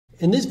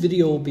In this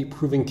video, we'll be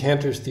proving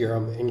Cantor's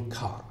theorem in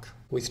Coq.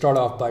 We start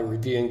off by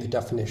reviewing the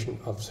definition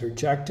of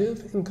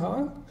surjective in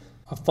Coq.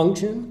 A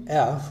function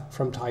f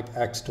from type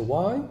x to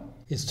y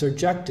is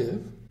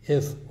surjective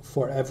if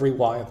for every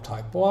y of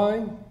type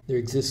y, there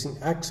exists an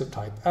x of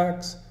type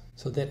x,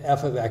 so that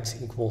f of x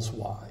equals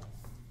y.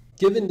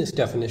 Given this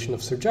definition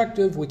of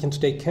surjective, we can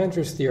state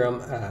Cantor's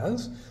theorem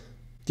as,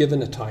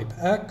 given a type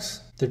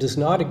x, there does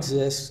not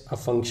exist a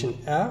function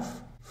f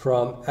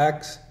from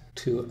x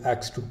to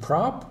x to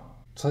prop,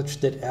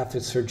 such that f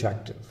is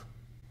surjective.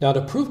 Now,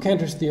 to prove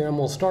Cantor's theorem,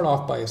 we'll start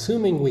off by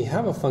assuming we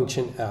have a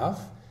function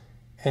f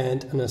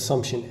and an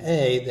assumption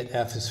a that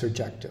f is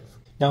surjective.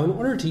 Now, in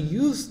order to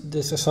use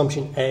this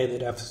assumption a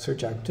that f is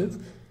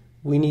surjective,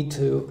 we need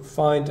to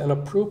find an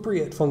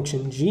appropriate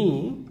function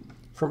g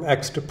from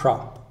x to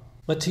prop.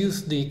 Let's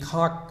use the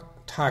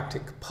Coq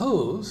tactic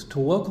pose to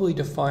locally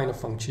define a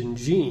function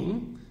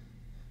g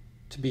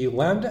to be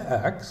lambda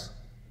x,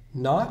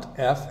 not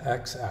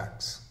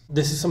fxx.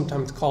 This is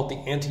sometimes called the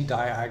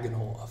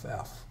anti-diagonal of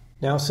f.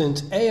 Now,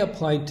 since a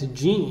applied to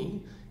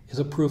g is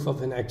a proof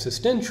of an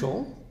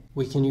existential,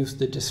 we can use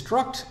the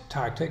destruct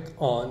tactic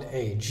on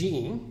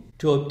ag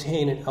to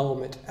obtain an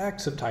element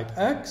x of type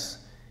x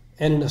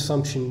and an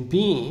assumption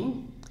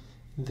b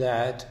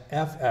that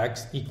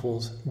fx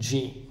equals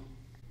g.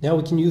 Now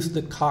we can use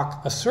the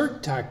Coq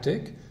assert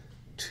tactic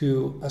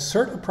to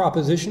assert a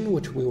proposition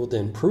which we will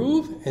then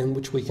prove and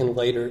which we can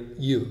later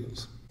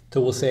use.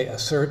 So we'll say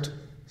assert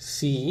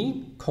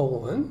c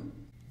colon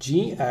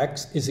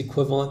gx is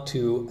equivalent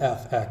to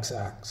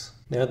fxx.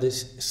 Now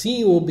this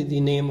c will be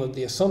the name of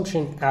the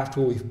assumption after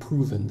we've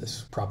proven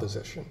this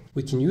proposition.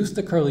 We can use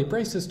the curly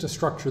braces to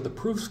structure the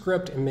proof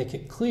script and make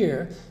it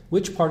clear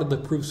which part of the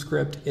proof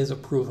script is a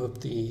proof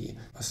of the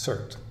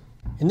assert.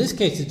 In this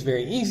case, it's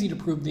very easy to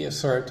prove the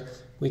assert.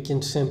 We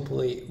can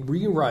simply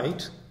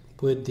rewrite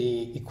with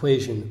the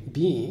equation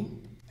b,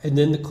 and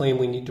then the claim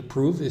we need to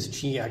prove is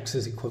gx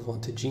is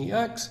equivalent to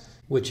gx,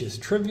 which is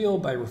trivial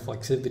by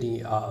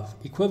reflexivity of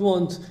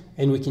equivalence,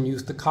 and we can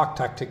use the Coq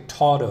tactic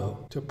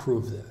tauto to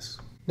prove this.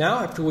 Now,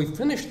 after we've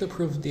finished the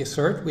proof of the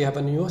assert, we have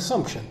a new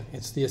assumption.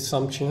 It's the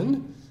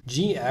assumption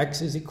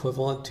gx is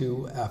equivalent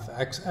to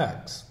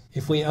fxx.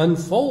 If we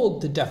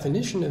unfold the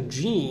definition of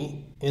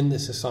g in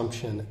this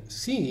assumption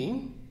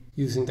c,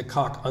 using the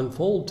Coq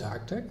unfold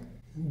tactic,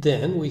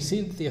 then we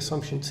see that the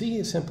assumption c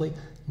is simply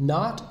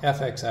not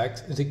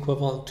fxx is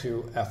equivalent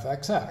to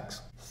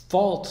fxx.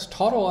 False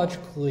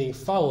tautologically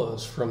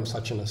follows from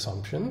such an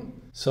assumption,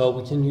 so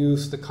we can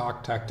use the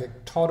Coq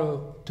tactic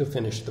tauto to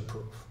finish the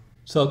proof.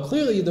 So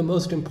clearly the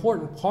most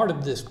important part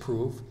of this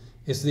proof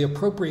is the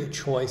appropriate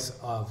choice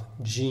of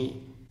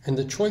g. And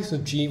the choice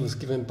of g was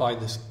given by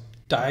this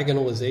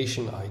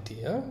diagonalization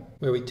idea,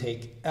 where we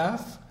take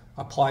f,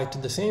 apply it to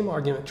the same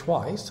argument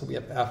twice, so we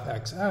have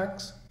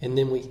fxx, and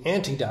then we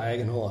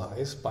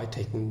anti-diagonalize by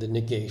taking the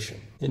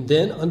negation. And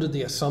then under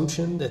the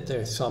assumption that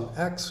there's some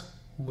x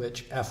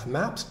which f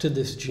maps to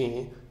this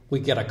g, we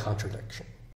get a contradiction.